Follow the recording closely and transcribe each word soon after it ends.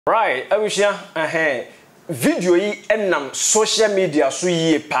Right, abusia video yi enam social media so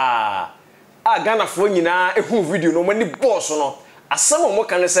yie pa. Ghana fo nyina ehu video no mani boss no. Asem mo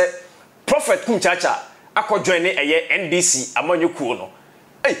kan se Prophet Kumchacha akọjoin eye NDC amanyekuo no.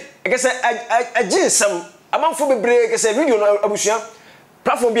 Ege se ajinsem amanfo bebre ege se video no abusia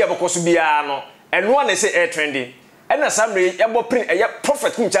platform bi abakoso bia no. Eno na se trending. Ena samre yebo print eye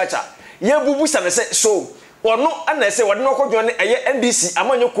Prophet Kumchacha. Ye bubusa na se so ono ana se wode no kwadwo ne eye NDC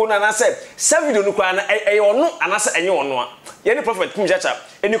amanyekuo na se se video no kwa na eye ono ana se enye ono a ye ni Prophet Kumchacha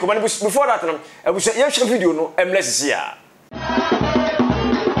eni ko mane before that no abusia ye hwe video no emless ya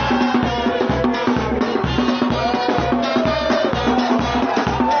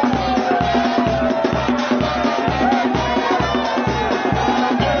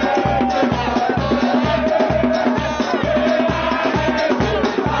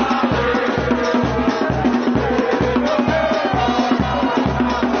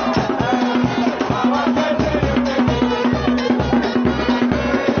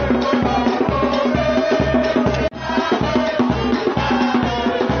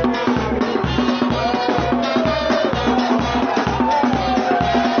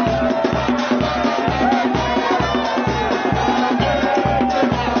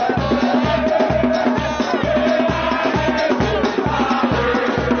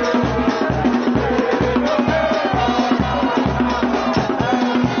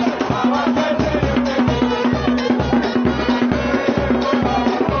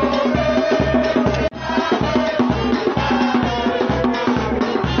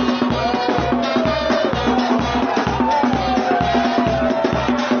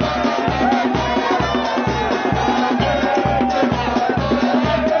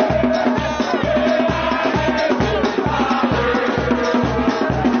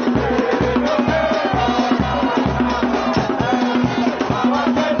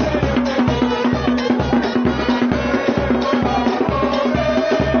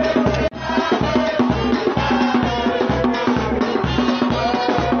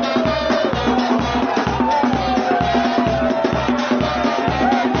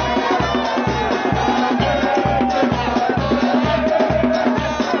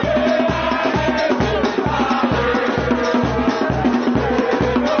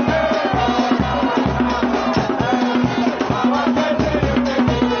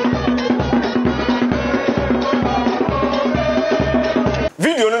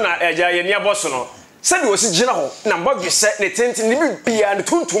eja ye nia boss no se de osi gina ho na mbodwese ne tenten ne bibia ne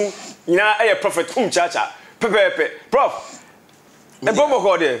tuntum nyina eye Prophet Kumchacha pepepe prof e bombo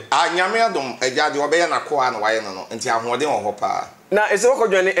ko de nyame adom eja de obeya na ko a na waye no nti ahode ho ho pa na ese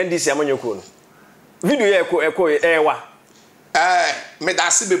wokọjọ ne NDC amanyekuo no video ye eko ewa me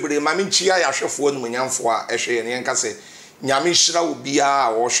da se bebre ma me nchia ya hwefo no munyamfo a ehwe ne nka se nyame hira obi a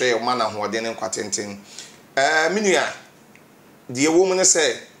wo hwe ma na hode ne nkwatenten minua de wo mu ne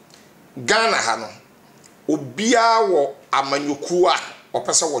se Ghana ha no obia wo amanyoku a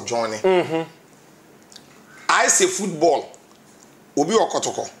opese wo join I say football obi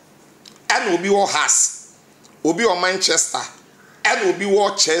okotoko and obi wo Hearts obi wo Manchester and obi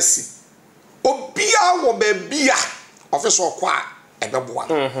wo Chelsea obia wo bebia office okwa ebeboa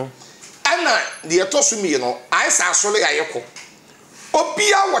ana de etosu mi no I say asole ayeko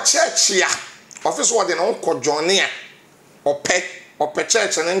obia wo church ya office wo de no ko join a ope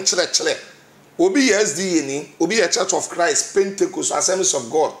church and nchire obi SDA ni obi a Church of Christ Pentecost Assemblies of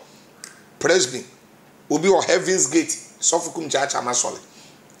God Presby obi o Heaven's Gate Sofukum Church amasole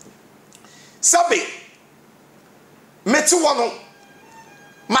sabe meti wono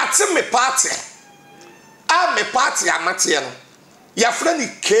mate me party amate no ya fra ni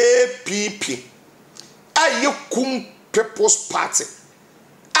KPP aye kum People's Party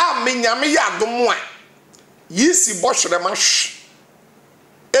amenyame ya domo a yisi bohwere mahwe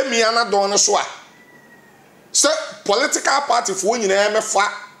emiana don so a so political party fo nyina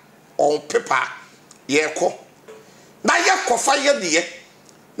mefa on paper ye ko na ye kofa ye de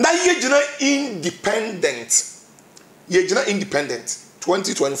na ye gina independent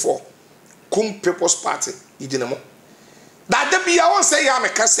 2024 kum People's Party idina mo da de bia won say ya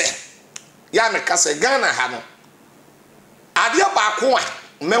mekase Ghana ha no ade ba ko a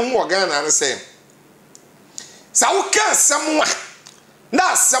menwo Ghana ne say sa wo ka samu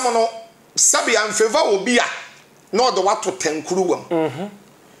na asem no sabi an favor obi a no do wato tankuru wam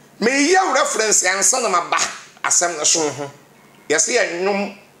me ye reference ansa na maba asem no so yes ye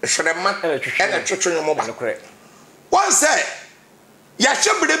nwum hwerema ena twetwe nwum ba one say ya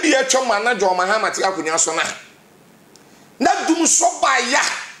hyebre bi atwa manager Mahamati akonya so na dum so ba ya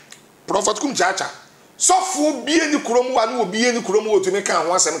Prophet Kumchacha sofo bie ni kurom wa no bie ni kurom wo tumi kan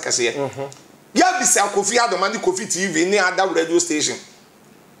ho asem kese ya bisa Kofi Adoma di Kofi TV ni ada radio station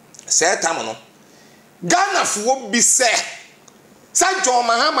say tam no Ghana fo bi se John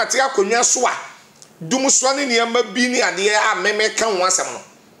Mahama te akonwa so a dumso ne niam bi ni ade a meme kan ho asem no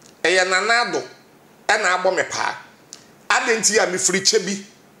eye nanado e na agbo me pa adenti ya me friche bi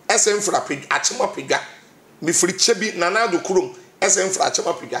esem fra achema pega me friche bi nanado kurom esem fra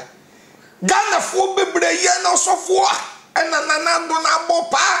achema pega Ghana fo bebre ye na sofo a na nanado na agbo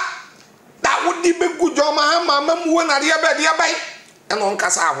pa that would be good John Mahama mamu na dia be dia bai e no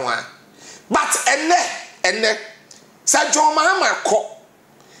nkasa ho a but enne sa John Mahama ko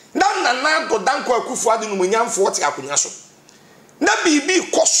na nanado danko akufu ade no munyamfo te akonya so na bibi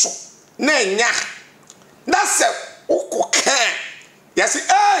koso na enya na se ukoka yesi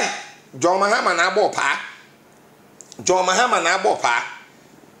John Mahama na agbo pa John Mahama na agbo pa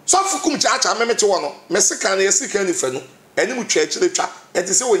so Kumchacha memete wo no mesika na yesika ni fanu eni mu twa akire twa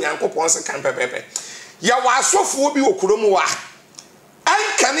enti se wonyankopon se kan pepepe ya wa asofo bi okurom wa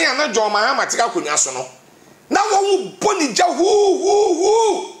anka ne na John Mahama tika konya so no na wo boni ja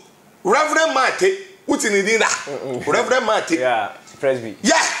hu Reverend Mate utini dinda Reverend Mate yeah presby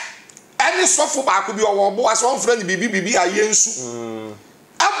yeah any sofo ba ko bi owo bo aso friend bibi ayensu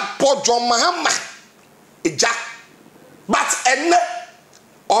abo John Mahama eja but enne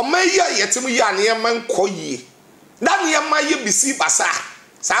o meya yetim ya ne man koyie na ne ma ye bisi basa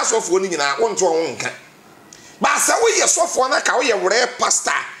sa sofo ni nyina wonto won nka ba sa wo ye sofo na ka wo ye wure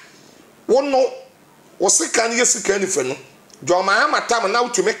pastor wono wo sika ne sika ni fe no John Mahama tam na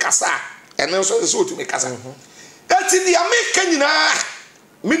utumi kasa ene so utumi kasa eti di ameka nyina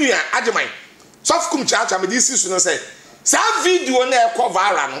minua ajeman sof Kumchacha me disi su no say sa video na e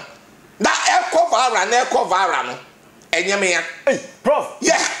cover no na e cover no enyeme ya prof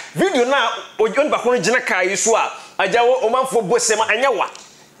yeah video na ojon ba ko gina kai so a ajawo o manfo bosema anyawa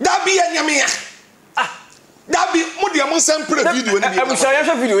da bi enyeme ya da bi mo de mo sempre video ni bi am so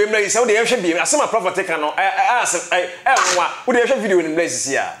ya video em na yi se wo de ya hwe bi asema prophet ka no nwa wo de ya hwe video ni mla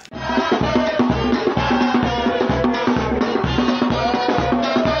sisi a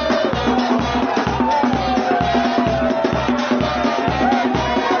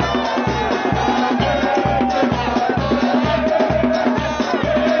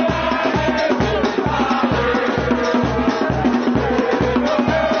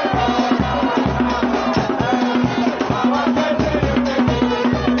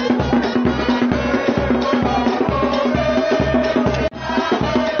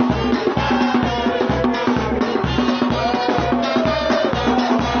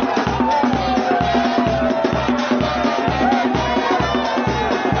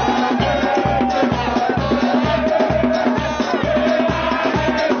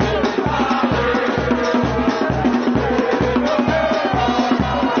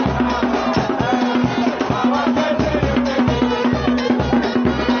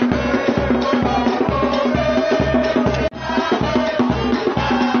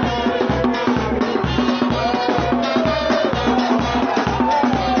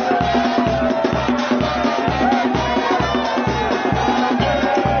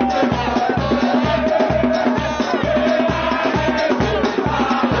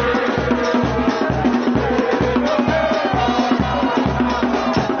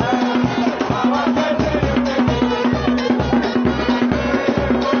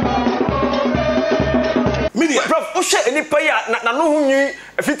Any pay na no hu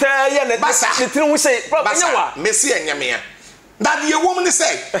fita ya na tiri hu say basa mesi enyame that the woman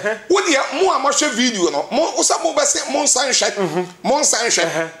say wo de mo amahwe video no mo usabo be say mo nsan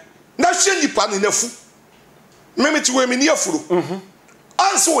hwe na hwe nipa no nafu memeti we me ni afuro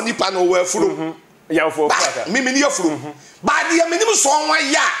anso nipa no we afuro ya afuro pata me ni afuro ba de me nim so onwa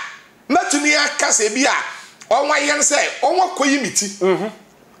ya matumi aka se bi a onwa ye say onwa koyi miti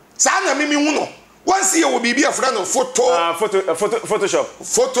sa na me hu no once you will be a friend of Photoshop.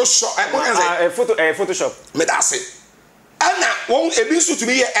 Photoshop. Me that's it. Anna won't a bit to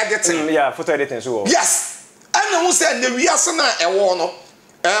me editing. Yeah, photo editing. So yes. Anna who said the we are sana a warno.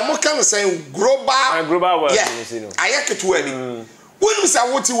 Mo can say global. Yeah. I like it well. When we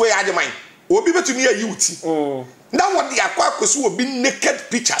say what you wear the mind, will be to me a youth. Now what the aqua will be naked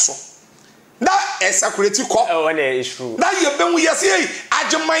picture so. That is a critical. Oh, and it's true. Now you been we say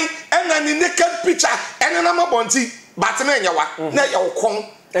Ajamai and an naked picture and an amabonti, but now you're con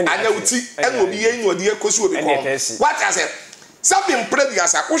and you'll and will be in your dear Kosu. What I said, something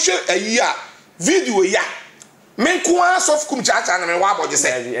previous, I push a year video ya. Men kuas of Kumchacha and what you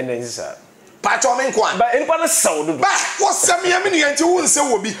say, Pacho men kwa. Ba enipa no saw do. Ba wo se me amini enti wo nse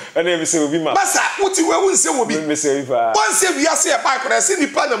wo bi. Ana me se obi ma. Ba sa wuti we wo nse wo bi. Me se obi fa. Won se wi ase e ba kora se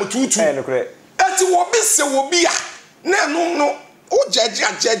nipa na mututu. No kore. Eti wo bi se wo bi a. Na no o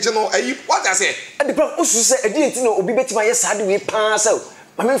jeje no ayi what I say. Adepa osu se edi enti no obi betima ye sade we pa sa.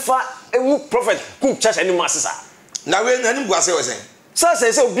 Ma me fa ewu prophet Kumchacha ni masesa. Na we na nim gwa se we sen. So say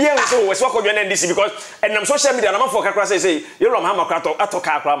obi en so we so ko dwe na NDC because enam social media na ma for kakra say yero ma ma krato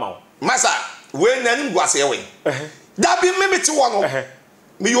atoka akra ma. Masa we na nim gwa se we. Da bi me meti wo no.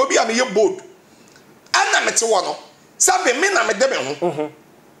 Me obi a me ye bold. Ana meti wo no. Sabe me na me de me ho.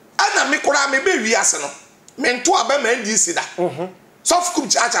 Ana me kora me be wi ase no. Me nto aba ma NDC da. So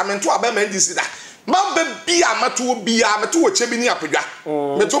Kumchacha me nto aba ma NDC da. Ma be bia mato bia meto wo chebi ni apodwa.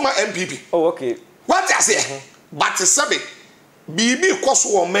 Meto ma MPP. Oh okay. What I say? But sabe bibi koso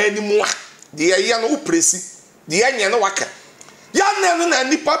wo mani mu a de ye no upresi de ye no waka. Ya na na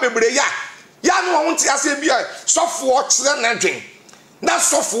nipa bebre ya no won ti ase bia sofo kire na dwen. Na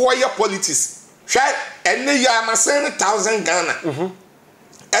sofo ye politics. Hwe enne ya amasen 1000 Ghana.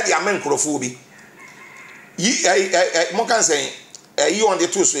 E de amen krofo bi. Yi mo kan say you on the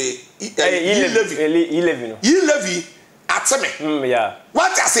two say you levy ateme yeah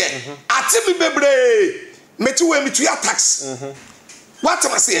what I say ateme bebre metu we metu ya tax what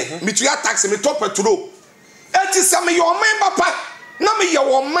I say metu ya tax me top petrol eti se me your man papa na me ye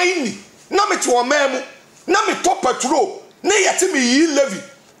wo man ni na me to wo man mu na me top petrol na yete me yi levy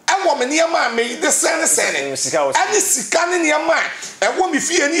e wo me ne ma me de sene ani sika ne ne ma e wo me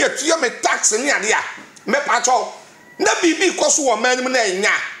fie ne yetu ya me tax ne ade a me pacho na bibi koso wo man mu na enya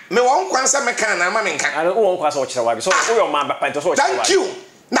me won kwansa me kan na ma me nkan ana won kwasa wo kire wa bi so wo your man papa nto so wo kire wa thank you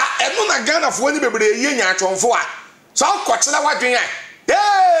na eno na Ghana fo ni bebre ye nya atwonfo a so ko kire wadwen a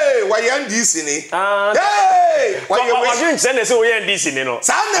hey wa ye NDC ni hey wa ye nche na se wo ye NDC ni no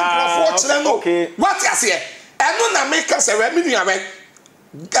sa na profo kire no what ya say eno na me ka se we mi nua we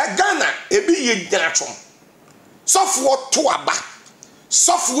Ghana ebi ye nya atwon so fo to aba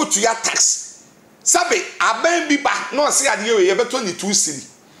so fo to ya tax sabe aban bi ba no se ade ye beto ni 2 cedi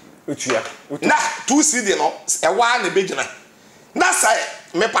utua na 2 cedi no e wa na begina na sai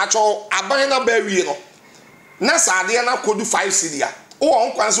me pacho aban na ba wie no na sa ade na kodu 5 cedi a o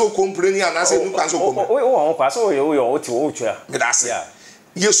won kwanse o kompreni a na se nu kwanse o kompreni o won kwanse o yo o ti o utua medase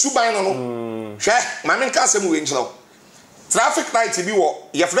ye suban no no hwe ma me nka asem we nchiro traffic light bi wo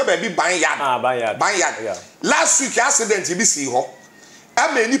ye fre ba bi ban yard last week accident bi si ho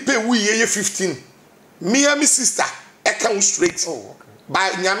ama ni pe wu ye 15 me and my sister e kan straight by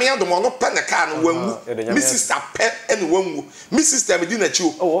nyame adom no pe na car no wanwu my sister pe and wanwu my sister me di na chi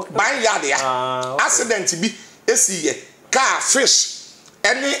o ban yard ya accident bi esi ye car fish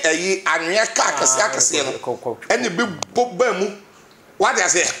any eyi anwea car kase no any bi boba mu what I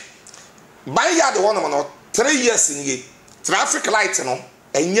say ban yard one no 3 years in ye traffic light no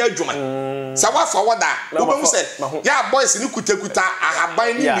enya adwuma sa wa fa wada obamu se ya boys ni kutakuta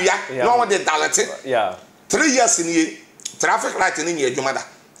ahaban ni bia no one de dalete 3 years in ye traffic light ni nya adwuma da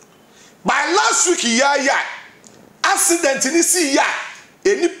by last week ya accident ni si ya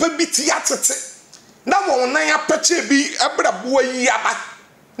enipa bi ti atete na won nan apache bi abrabo yi aba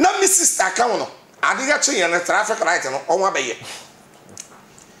na mi sister kan no ade ya che na traffic light no on wa beye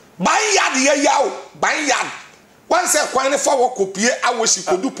ban yard ya o ban yard once a kwan for wo kopie awoshi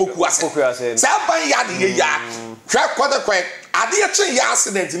kodu poku ase sa ban yard ye ya hwa kwada kwan ade ya che ya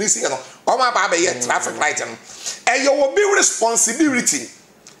accident ni si no o ma ba be traffic light no e ye wo be responsibility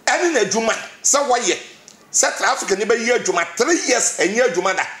any na djuma sa wo ye sa traffic ni be ye djuma 3 years enya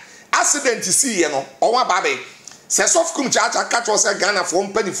djuma da accident si ye no o ma ba be se sof Kumchacha catch us Ghana for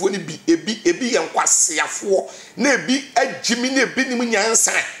mpanifo ni bi ebi ye nkwaseafo na ebi agimi na ebi ni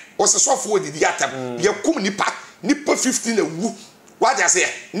nyansa o se sofo odidi atam ye kum nipa 15 na wu what I say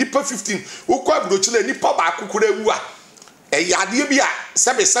nipa 15 ukwa brochile nipa ba akukura wu a yade bi a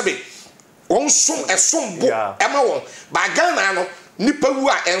sebe won som esombo ema won ba Ghana no nipa wu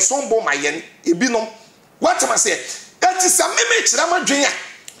a ensombo mayen ebi no what I say eti sa meme kira madwen a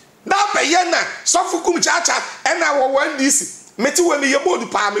na ba ye na sofu Kumchacha ena wo NDC meti we me ye bodu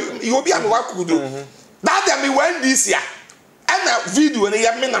pa me ye obi a me wakudu that dem me NDC a ena video ne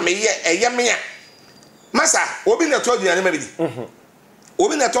ye me na me ye me a masa obi na to aduane ma bi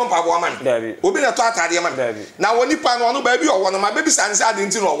obi na to mpa bo ma me obi na to atade ma me na woni pa no no ba bi owo no ma be bi sanse ade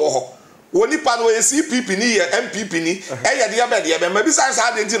nti no owo ho woni pa no ye CPP ni ye MPP ni e ye de ya be ma bi sanse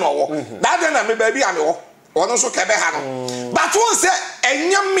ade nti no owo that dem na me ba bi a me wo ono so kebe ha no but won say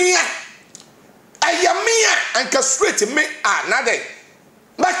enyamia anka straight me na dey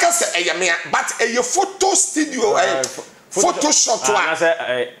maka say enyamia but eye photo studio photo shot wa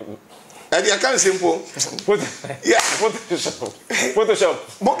I can't simple. Yeah. Photoshop.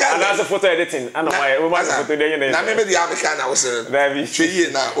 And that's a photo editing. I know my photo there. Now maybe the African I was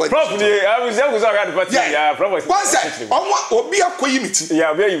now. Probably I was already but yeah, probably. What's that? On be a quimity.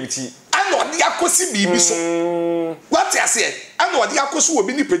 Yeah, where you tea. I know the Akosi be so. What I say? I know the Akosi will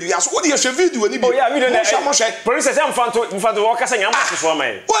be the producer. What do you show video? Oh, yeah, we don't know. Princess, I'm fun to walk as I am for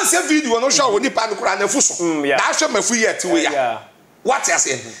me. What's a video? No show when you pan the Quran and Fuso. Yeah, I show my free yet to what I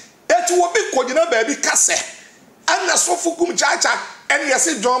say. That will be Kodina baby Casse. And the Sofu Kumchacha, and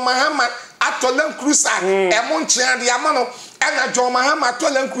yes, John Mahama at Tolan Cruiser, and Monchian the Amano, and a John Mahama at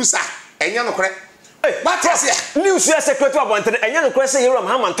Tolan Cruiser, and Yano Crack. What I say? News secretary wanted, and Yano Crescent here,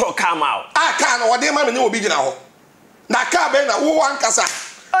 Haman talk come out. I can't, or they mammy no be now. Nakabena, who one Casa.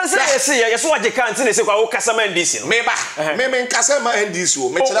 I say, yes, what you can't say, Casama NDC. Maybe Casama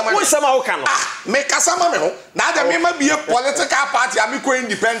NDC, make some can. Make Casama, now there may be a political party, I'm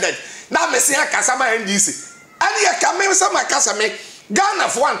independent. Now, Messia Casama NDC. And here come some Casame, Ghana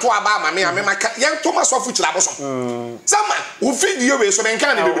for one to Abama, me, young Thomas of which Laboson. Someone who feed you with some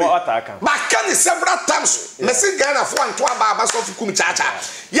encounter. But can several times, Messi Ghana for one to Abama of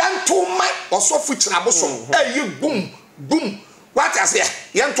Kumchacha. Young Toma or Sofuch Laboson. Hey, you boom. What I say,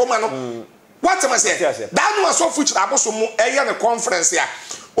 young Tomano. What am I saying? That was so fuch Abosom, a conference here.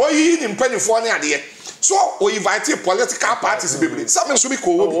 Or you in 24 years. So, we invite political parties. Some should be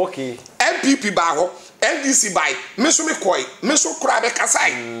called okay. MPP Baho, NDC by Missumi Koi, Misso Krabe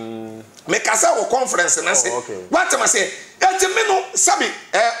Kasai. Make us our conference and I say, what am I saying? It's a meno, Sabi,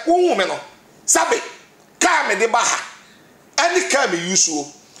 woman, Sabi, Kame de Baha. Any Kame usual.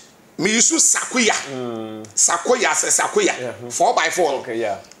 Me use Sakuya. Sakuya says Sakuya. 4x4. Okay,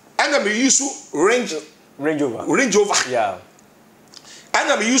 yeah. And I use Range Rover. Yeah.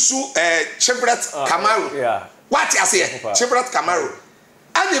 And I use Chevrolet Camaro. Yeah. What I say? Chevrolet Camaro.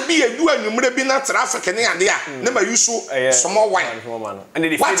 And be a dual number traffic and there. Never use some more wine. And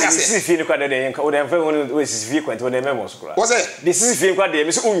the what I say? This is quite a day and call them was frequent when they memos. Was it? This is quite a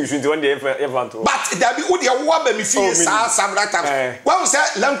Miss Unusual one day ever. But there be would your woman be feeling some right time. What was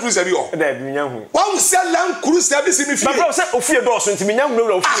that Land Cruiser? What was that Land Cruiser? My fear Dawson to me young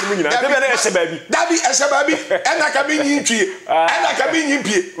no of baby. That be a baby, and I can be in tree, and I can be in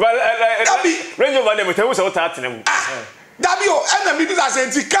P. Well, that be range over them with those out at them. Dabio, and the middle as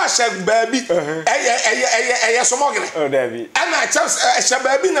a cash baby, a smogging. Oh, Debbie. And I just a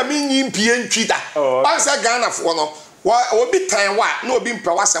baby, a mean PN cheetah. Once I Ghana for no. What will be time? What no being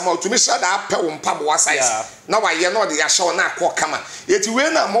Pawasamo to me shut up, Pabwa size. Now I know the show not call come. Yet you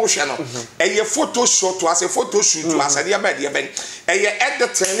were not emotional. A photo shoot to us, a photo shoot to us, a dear bed event. A year at the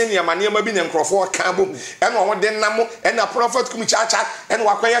training, your money, maybe in Crawford Cabo, and one then Namo, and a prophet Kumchacha, and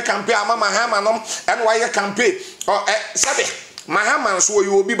Wakaya campaign, Mama Hamanum, and why you campaign. Or Sabi, Mahama, so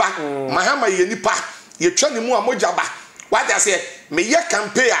you will be back. Mahama, you nipa, you turn the more mojaba. What I say, may you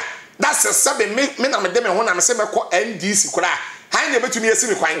campaign. That's a seven men. I'm a demon when I'm saying NDC. I never to me a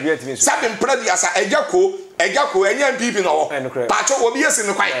semi quite. Seven previous a Jaco, and people know. Pacho will be a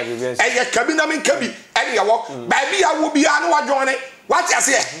semi quite. A cabin, cabby, and your walk. Baby, I will be on joining. What I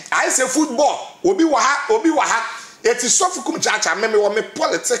say? I say football will be waha. It is so for Kumchacha, maybe what me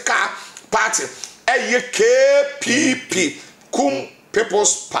political party. A KPP, Kum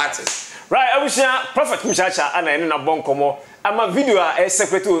People's Party. Right, I wish Prophet Kumchacha and I know Bonkomo. I'm a video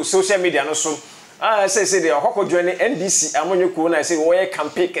secretary social media no so say they are hoko join NDC amonyuko na say we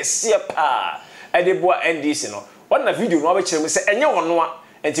campaign kese pa Adepa NDC no what na video no be kire me say enye wono a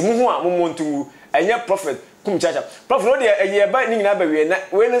enti muhu a momontu enye Prophet Kumchacha Prophet no de eye ba ni nyina ba wie na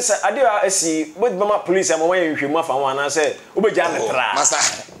we no say Adepa asi bodbama police amon wan hwehwemu afa wan na say obegya ne tra masa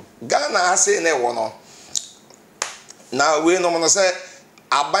Ghana ase na wono na we no mo say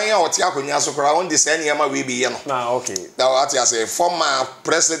Abanya oti akonya so kra on the same yama we be no. Ah okay. That what you say former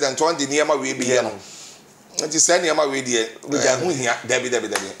president on the yama we be no. The same yama we dey hu hia Debbie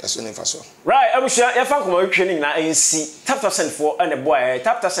eso ne faso. Right, abusha ya fan kuma hwehwe ni na NC tap cent for and the boy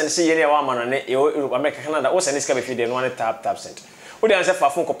tap cent say ye ne wa ma no ne Europe America Canada wo se ne ska be fi dey no one tap cent. Wo dey answer for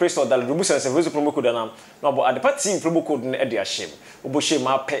phone ko press order do busa se promo code na no but Adepa team promo code ne e dey ashim. Wo bo shame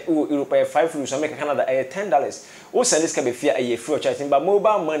ma pe Europe 5 rules America Canada $10. Wo send this can be free a free of charge but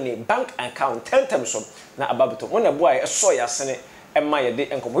mobile money bank account 10 times so na ababeto when the boy so ya sene e ma ye de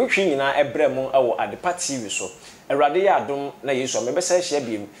enko wo hwi nyina e brɛ mu e wo Adepa TV so Erade ya adom na Yesu me be say share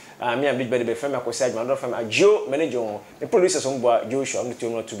biem me am big bed be fam akosi adwuma do fam Joe manager on the producer so mbo Joshua am to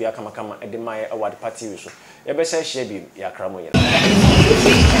no to be akama e de ma e wo Adepa TV so e be say share biem ya kramo yena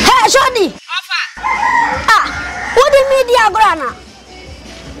hey Shodi what the media grana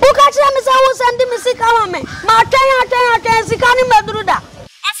Ukachi me say wo send me sika ho me ma twen sikani madruda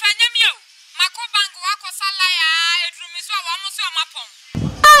Ofanya mi o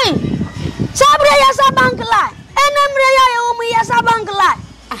a bank line. And I'm ready, yes, a bank line.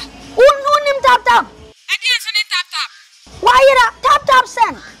 Unim tap tap. I didn't tap tap. Why you tap tap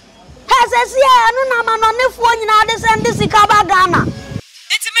send? Has a see, I don't know, on the phone, you know, this NDC Campaign.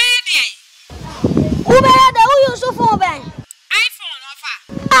 It's a media. Who use your phone? iPhone offer.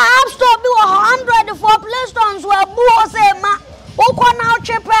 App Store be 100 for Play Stones where Boo say, ma, who can now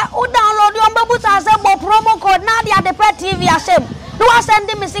cheaper, who download your baboons as a promo code, now the Adepa TV as him. Do I send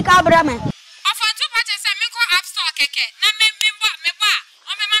him a sick abraham? Offer 2 patches and make App Store keke. Na me bar,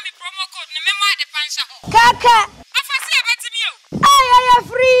 or my mammy promo code, the memo at the pancha. Kaka. Offer see about me. I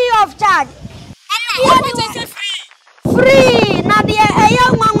free of charge. Free. Now the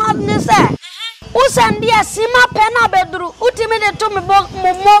young one was say. Who send the Sima Pena bedroom? Who timid to me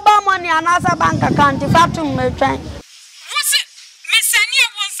mobile money and other bank account if I to me train? What's it? Miss Sanya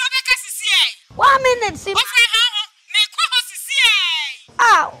wants Sabeka CCA. 1 minute, see.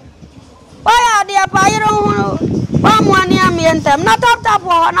 Ow. Why are the Apayro? 1 year me and them. Not tap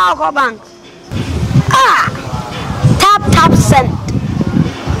or now bank. Tap send.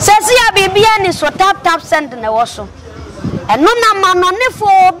 Says here baby and is what tap send in the washroom. And no man on the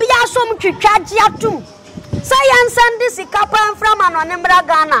for be a some Kumchacha too. Say and send this Campaign from an Onembra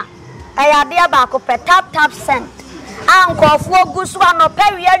Ghana. I had dear back up a tap send. Uncle for goose one or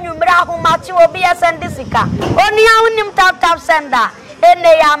Perry and you who match will be a send this car. Only I tap sender. And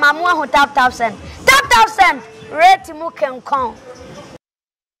they are Mamma who tap send. Tap send. Rate Mook and Kong.